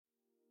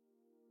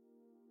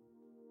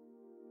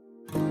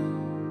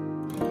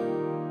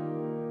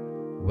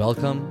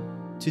Welcome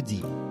to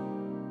Deep,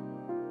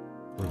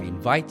 where we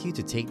invite you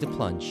to take the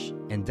plunge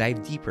and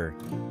dive deeper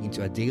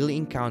into a daily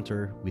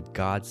encounter with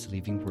God's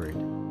living Word.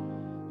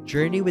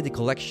 Journey with a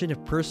collection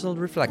of personal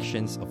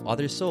reflections of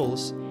other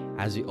souls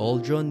as we all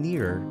draw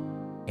nearer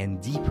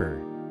and deeper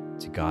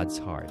to God's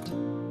heart.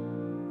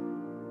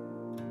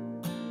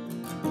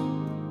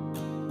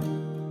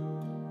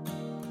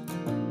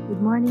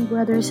 Good morning,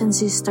 brothers and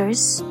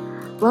sisters.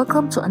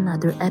 Welcome to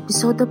another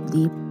episode of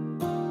Deep,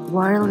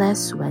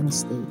 Warless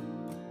Wednesday.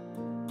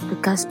 The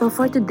Gospel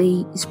for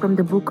today is from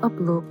the book of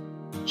Luke,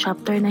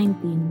 chapter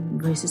 19,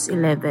 verses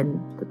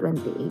 11 to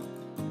 28.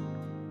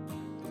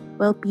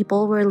 While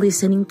people were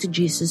listening to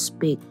Jesus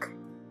speak,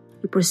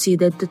 he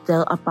proceeded to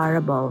tell a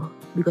parable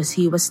because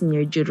he was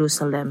near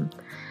Jerusalem,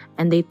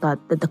 and they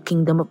thought that the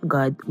kingdom of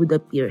God would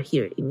appear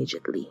here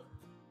immediately.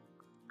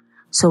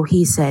 So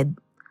he said,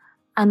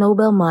 "A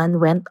nobleman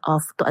went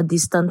off to a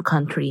distant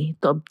country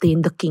to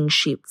obtain the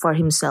kingship for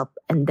himself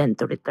and then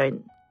to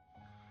return.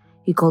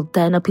 He called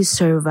 10 of his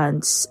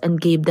servants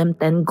and gave them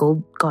 10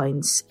 gold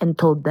coins and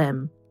told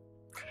them,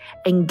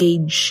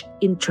 'Engage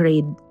in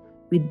trade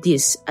with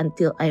this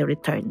until I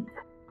return.'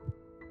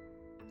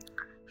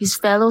 His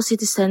fellow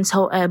citizens,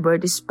 however,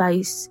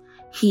 despised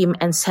him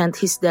and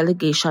sent his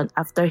delegation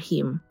after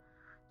him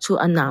to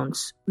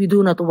announce, 'We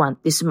do not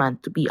want this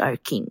man to be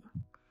our king.'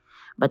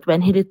 But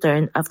when he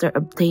returned after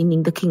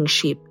obtaining the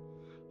kingship,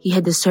 he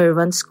had the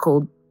servants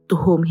called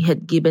to whom he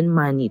had given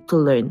money to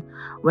learn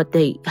what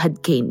they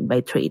had gained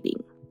by trading.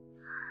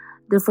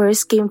 The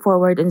first came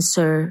forward and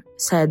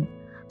said,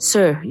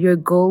 'Sir, your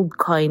gold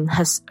coin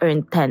has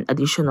earned 10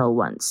 additional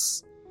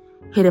ones.'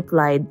 He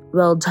replied,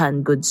 'Well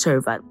done, good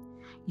servant.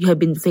 You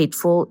have been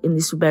faithful in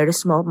this very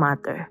small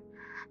matter.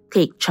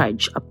 Take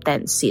charge of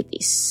 10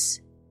 cities.'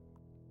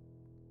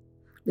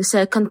 The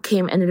second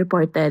came and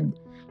reported,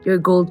 'Your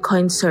gold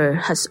coin, sir,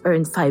 has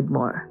earned 5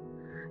 more.'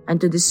 And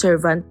to the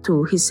servant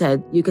too, he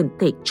said, 'You can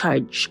take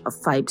charge of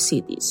 5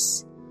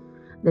 cities.'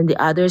 Then the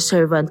other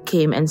servant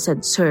came and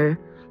said, 'Sir,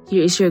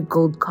 here is your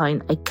gold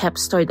coin I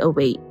kept stored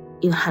away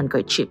in a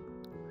handkerchief.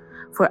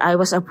 For I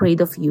was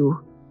afraid of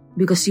you,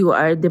 because you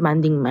are a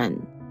demanding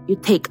man. You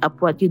take up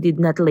what you did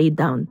not lay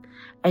down,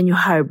 and you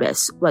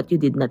harvest what you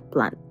did not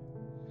plant.'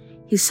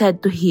 He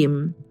said to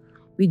him,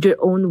 'With your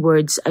own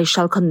words I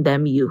shall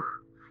condemn you,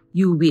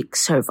 you weak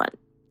servant.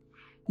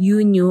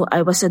 You knew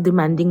I was a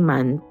demanding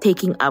man,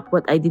 taking up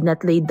what I did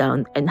not lay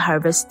down and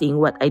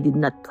harvesting what I did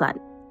not plant.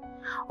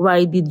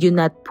 Why did you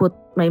not put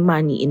my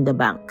money in the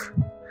bank?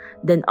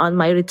 Then on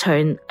my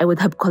return, I would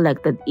have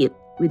collected it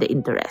with the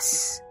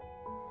interest.'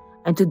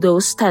 And to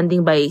those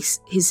standing by,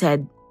 he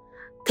said,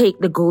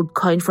 'Take the gold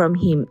coin from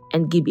him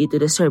and give it to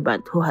the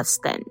servant who has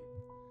 10.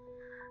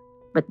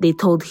 But they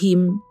told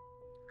him,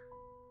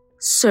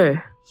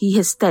 'Sir, he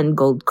has 10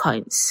 gold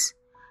coins.'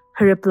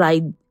 He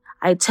replied,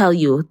 'I tell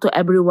you, to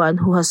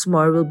everyone who has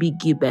more will be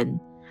given,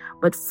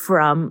 but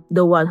from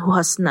the one who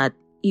has not,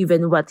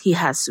 even what he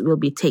has will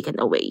be taken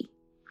away.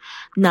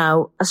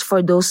 Now, as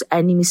for those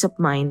enemies of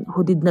mine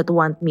who did not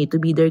want me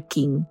to be their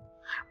king,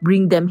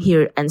 bring them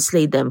here and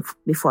slay them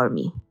before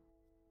me.'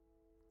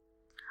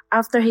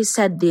 After he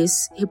said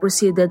this, he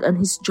proceeded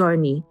on his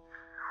journey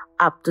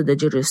up to the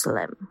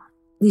Jerusalem.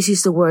 This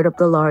is the word of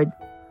the Lord.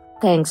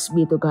 Thanks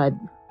be to God.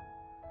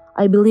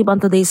 I believe on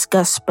today's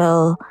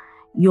gospel,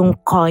 yung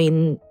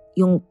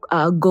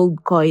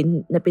gold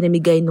coin na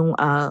pinamigay nung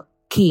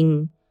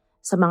king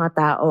sa mga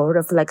tao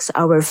reflects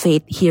our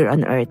faith here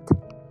on earth.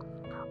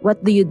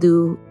 What do you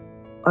do,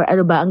 or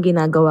ano ba ang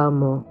ginagawa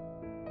mo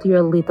to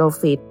your little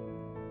faith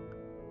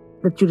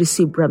that you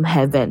receive from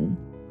heaven?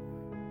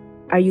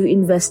 Are you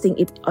investing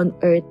it on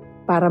earth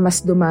para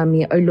mas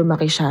dumami or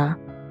lumaki siya?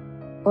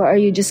 Or are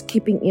you just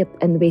keeping it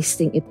and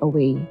wasting it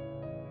away?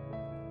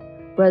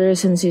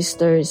 Brothers and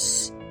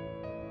sisters,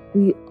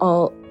 we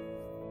all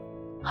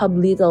have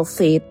little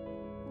faith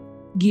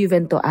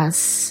given to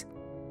us.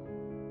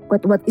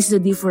 But what is the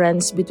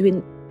difference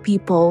between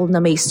people na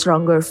may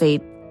stronger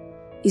faith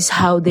is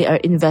how they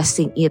are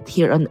investing it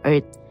here on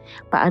earth.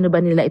 Paano ba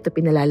nila ito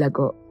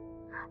pinalalago?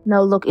 Now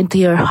look into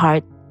your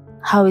heart.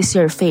 How is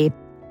your faith?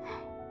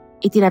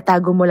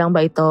 Itinatago mo lang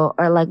ba ito,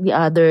 or like the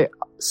other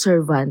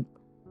servant,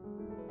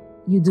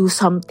 you do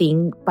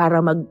something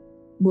para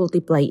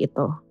mag-multiply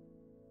ito?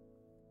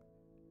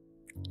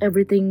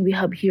 Everything we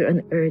have here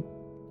on earth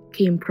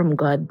came from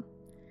God.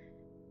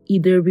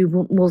 Either we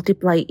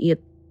multiply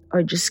it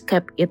or just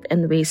kept it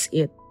and waste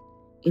it.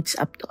 It's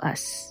up to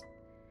us.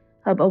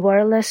 Have a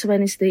warless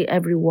Wednesday,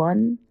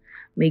 everyone.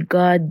 May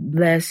God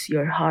bless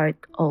your heart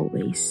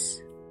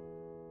always.